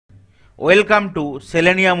Welcome to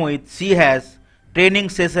Selenium with CHAS training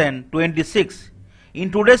session 26.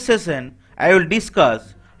 In today's session, I will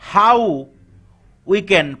discuss how we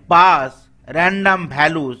can pass random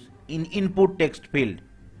values in input text field.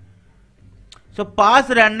 So pass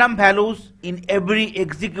random values in every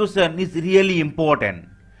execution is really important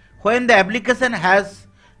when the application has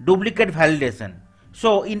duplicate validation.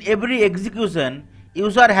 So in every execution,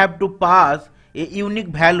 user have to pass a unique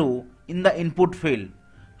value in the input field.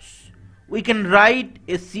 We can write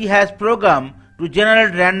a CHAS program to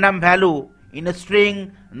generate random value in a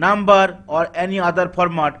string, number or any other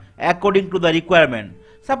format according to the requirement.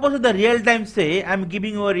 Suppose in the real time, say I am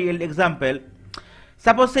giving you a real example.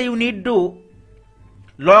 Suppose say you need to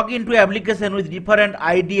log into application with different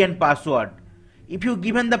ID and password. If you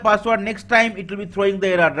given the password, next time it will be throwing the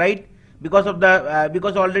error, right? Because of the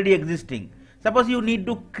because already existing. Suppose you need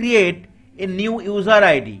to create a new user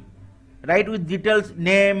ID, right, with details,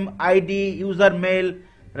 name, ID, user mail,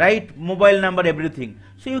 right, mobile number, everything.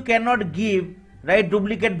 So you cannot give, right,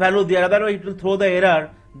 duplicate value there, otherwise it will throw the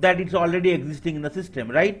error that it's already existing in the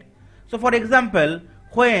system, right? So for example,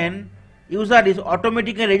 when user is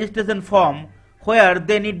automatically registration form where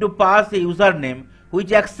they need to pass a username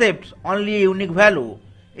which accepts only a unique value.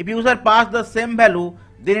 If user pass the same value,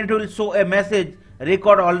 then it will show a message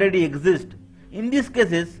record already exists. In these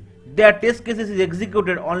cases, their test cases is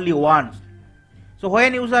executed only once. So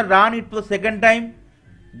when user run it for the second time,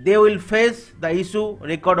 they will face the issue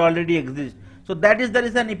record already exists. So that is the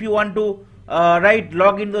reason if you want to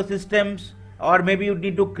log into the systems, or maybe you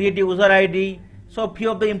need to create a user ID. So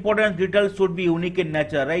few of the important details should be unique in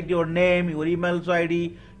nature, right? Your name, your email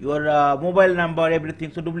ID, your mobile number,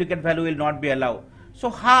 everything. So duplicate value will not be allowed. So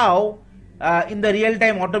how in the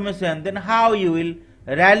real-time automation, then how you will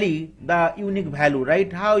rally the unique value,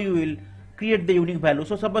 right? How you will create the unique value.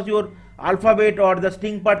 So suppose your alphabet or the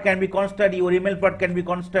string part can be constant, your email part can be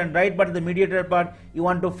constant, right? But the mediator part you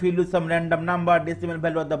want to fill with some random number, decimal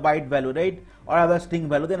value or the byte value, right? Or other string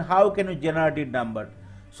value. Then how can you generate it number?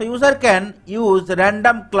 So user can use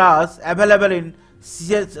random class available in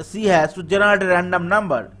CHAS to generate a random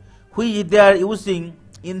number which they are using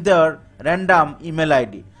in their random email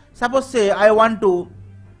ID. Suppose say I want to,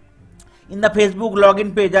 in the Facebook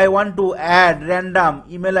login page, I want to add random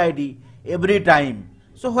email ID every time.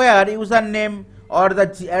 So where username or the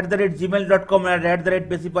 @gmail.com or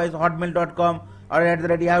specifies hotmail.com or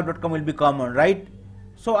 @yahoo.com will be common, right?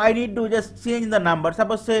 So I need to just change the number.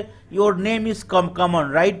 Suppose say your name is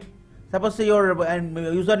common, right? Suppose say your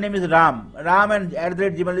username is Ram and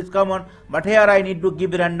 @gmail is common, but here I need to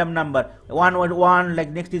give the random number 1,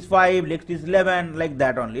 like next is 5, next is 11, like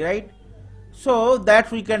that only, right? So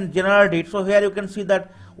that we can generate it. So here you can see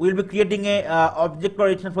that we will be creating a object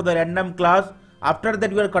original for the random class. After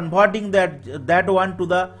that we are converting that one to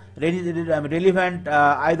the relevant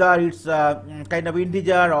either it's kind of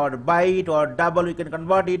integer or byte or double, we can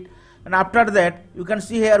convert it. And after that you can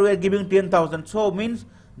see here we are giving 10,000. So means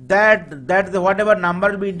that the whatever number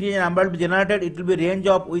will be integer number will be generated, it will be range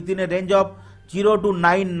of within a range of 0 to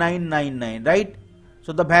 9999, right?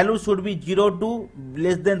 So the value should be 0 to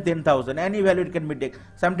less than 10,000. Any value it can be take.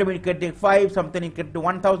 Sometimes it can take 5, sometimes it can take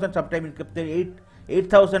 1,000, sometimes it can take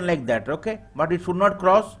 8,000, like that, okay? But it should not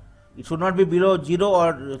cross, it should not be below 0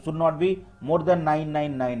 or should not be more than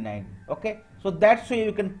 9999, okay? So that's why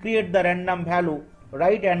you can create the random value,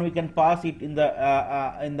 right? And we can pass it in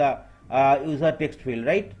the user text field,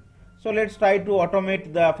 right? So let's try to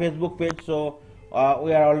automate the Facebook page. So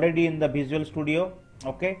we are already in the Visual Studio,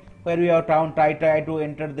 okay, where we are try to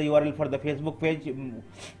enter the URL for the Facebook page.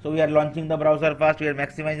 So we are launching the browser first, we are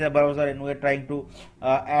maximizing the browser, and we are trying to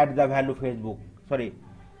add the value Facebook. Sorry.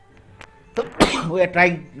 So we are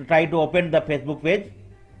try to open the Facebook page.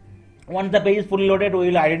 Once the page is fully loaded, we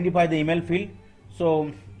will identify the email field.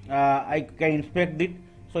 So I can inspect it.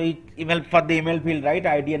 So email for the email field, right?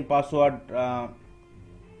 ID and password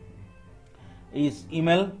is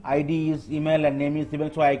email, ID is email, and name is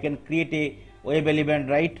email. So I can create a web element,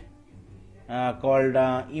 right, called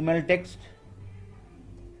email text.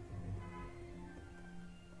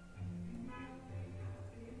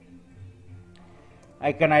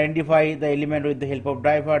 I can identify the element with the help of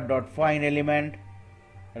driver.find element,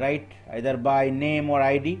 right, either by name or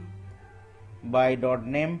ID, by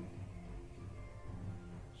 .name.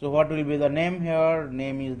 So what will be the name here?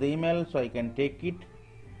 Name is the email, so I can take it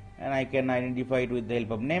and I can identify it with the help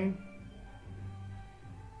of name.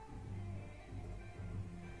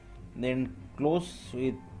 Then close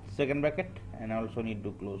with second bracket, and also need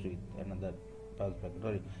to close with another first bracket,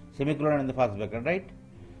 sorry, semicolon in the first bracket, right?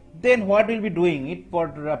 Then what we'll be doing it for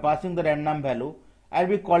passing the random value, I'll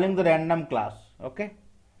be calling the random class, okay?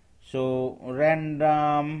 So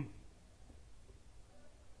random,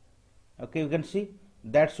 okay, you can see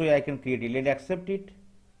that's why I can create it. Let's accept it.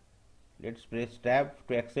 Let's press tab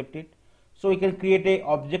to accept it. So we can create a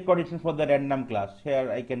object coordination for the random class. Here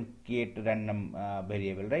I can create a random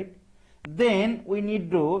variable, right? Then we need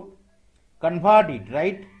to convert it,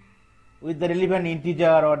 right, with the relevant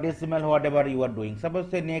integer or decimal, whatever you are doing. Suppose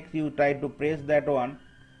say next you try to press that one,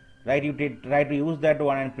 right? You try to use that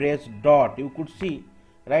one and press dot. You could see,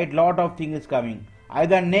 right, lot of things is coming,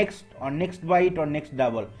 either next or next byte or next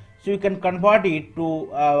double. So you can convert it to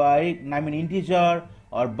integer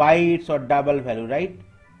or bytes or double value, right?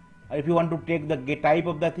 If you want to take the type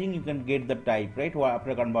of the thing, you can get the type, right,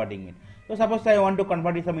 after converting it. So suppose I want to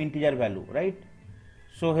convert it some integer value, right?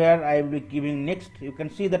 So here I will be giving next. You can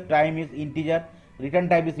see the time is integer, return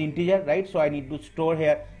type is integer, right? So I need to store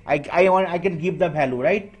here. I can give the value,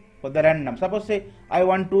 right, for the random. Suppose say I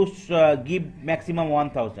want to give maximum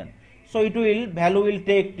 1000. So it will value will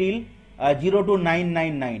take till 0 to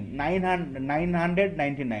 999,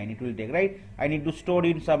 999 it will take, right? I need to store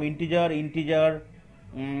in some integer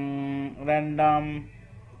random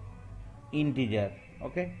integer,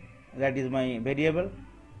 okay, that is my variable.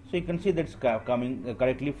 So you can see that's coming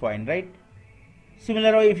correctly fine, right?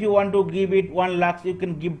 Similarly, if you want to give it 1 lakh, you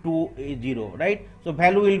can give 0, right? So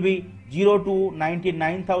value will be 0 to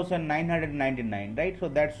 99,999, right? So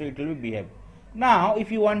that's how it will be behave. Now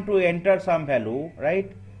if you want to enter some value,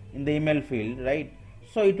 right, in the email field, right,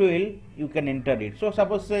 so it will, you can enter it. So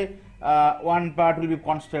suppose say one part will be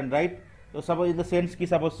constant, right? So suppose in the sense key,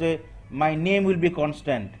 suppose say my name will be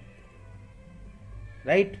constant,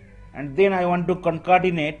 right, and then I want to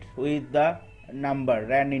concatenate with the number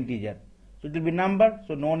rand integer, so it will be number.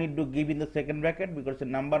 So no need to give in the second bracket because the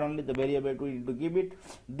number only, the variable we need to give it.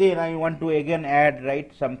 Then I want to again add, right,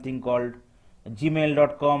 something called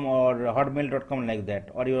gmail.com or hotmail.com, like that,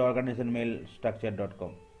 or your organization mail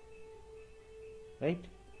structure.com, right?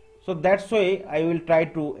 So that's why I will try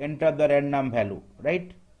to enter the random value,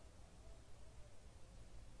 right?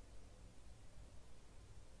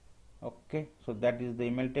 Okay, so that is the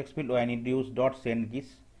email text field. I need to use .send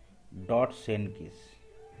keys,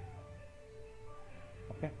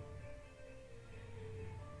 okay,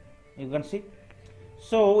 you can see.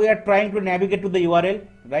 So we are trying to navigate to the URL,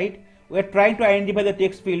 right? We are trying to identify the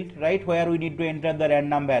text field, right, where we need to enter the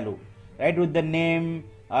random value, right? With the name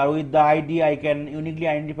or with the ID, I can uniquely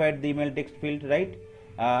identify the email text field, right?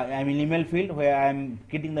 I mean email field, where I am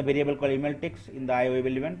creating the variable called email text in the IO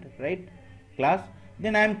element, right, class.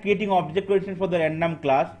 Then I am creating object coordination for the random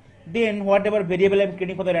class. Then whatever variable I am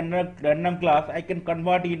creating for the random class, I can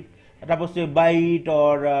convert it, suppose say byte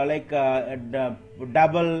or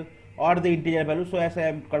double or the integer value. So as I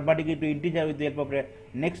am converting it to integer with the help of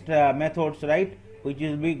next methods, right, which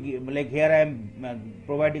is big, like here I am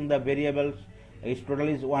providing the variables. Its total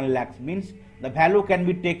is 1 lakh, means the value can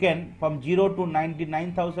be taken from 0 to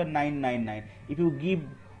 99,999. If you give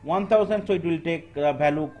 1000, so it will take the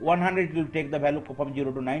value 100, it will take the value from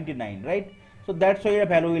 0 to 99, right? So that's why the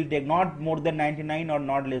value will take not more than 99 or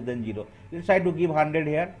not less than 0. Let's try to give 100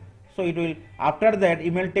 here. So it will, after that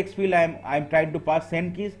email text field I am trying to pass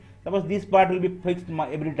send keys. Suppose this part will be fixed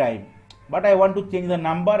every time, but I want to change the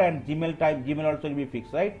number and Gmail type, Gmail also will be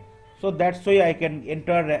fixed, right? So that's why I can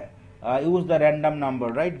enter use the random number,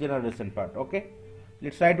 right, generation part. Okay,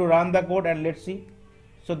 let's try to run the code and let's see.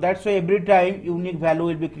 So that's why every time unique value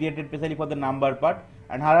will be created, especially for the number part,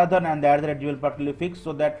 and Haradhan and the other Gmail part will be fixed,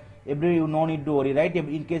 so that you no need to worry, right?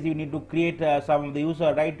 In case you need to create some of the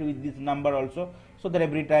user, right, with this number also, so that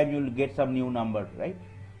every time you will get some new number, right?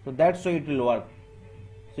 So that's why it will work.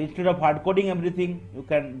 So instead of hard coding everything, you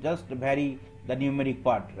can just vary the numeric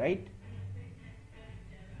part, right?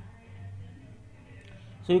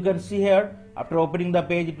 So you can see here, after opening the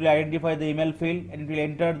page, it will identify the email field and it will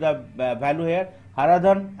enter the value here,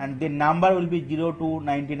 Haradhan, and the number will be 0 to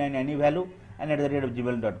 99, any value, and at the rate of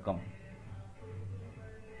gmail.com.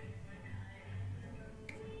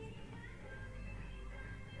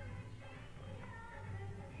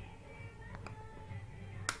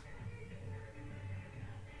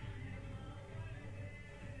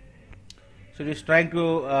 So it is trying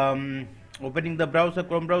to opening the browser,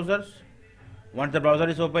 Chrome browsers. Once the browser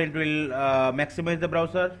is open, it will maximize the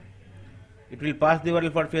browser. It will pass the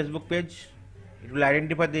URL for Facebook page. It will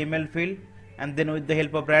identify the email field, and then with the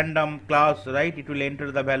help of random class, right, it will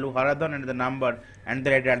enter the value Haradhan and the number and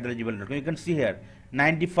the rate at the gmail.com. You can see here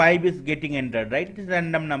 95 is getting entered, right? It is a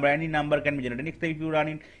random number. Any number can be generated. Next time if you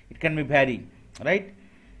run it can be vary, right?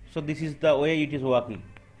 So this is the way it is working.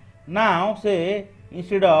 Now say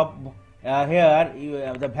instead of here you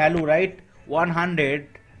have the value, right, 100,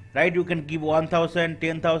 right? You can give 1000,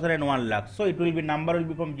 10,000 and 1 lakh. So it will be, number will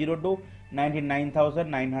be from 0 to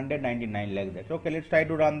 99,999 like that. Okay, let's try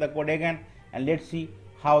to run the code again and let's see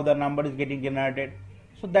how the number is getting generated.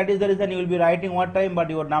 So that is the reason you will be writing one time, but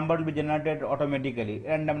your number will be generated automatically.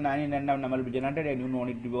 Random number will be generated and you don't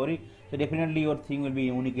need to worry. So definitely your thing will be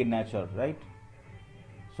unique in nature, right?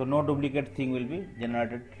 So no duplicate thing will be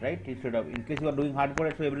generated, right? Instead of, in case you are doing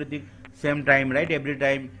hardcoded, so everything same time, right? Every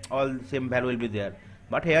time all same value will be there.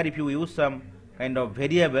 But here if you use some kind of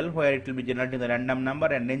variable where it will be generating the random number,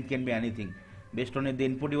 and range can be anything. Based on the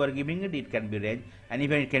input you are giving it, it can be range, and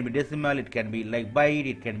even it can be decimal, it can be like byte,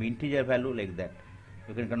 it can be integer value, like that.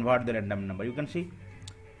 You can convert the random number. You can see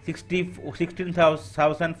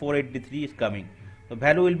 16,483 is coming. The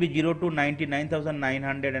value will be 0 to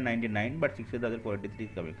 99,999, but 16,483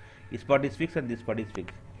 is coming. This part is fixed and this part is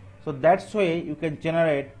fixed. So that's why you can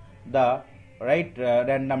generate the right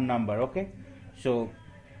random number. Okay, so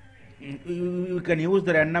you can use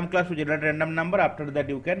the random class to generate random number. After that,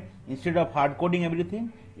 you can, instead of hard coding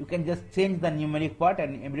everything, you can just change the numeric part,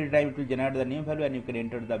 and every time it will generate the new value, and you can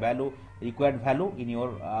enter the value, required value, in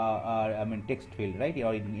your text field, right,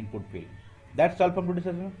 or in input field. That's all from today's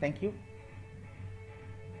session. Thank you.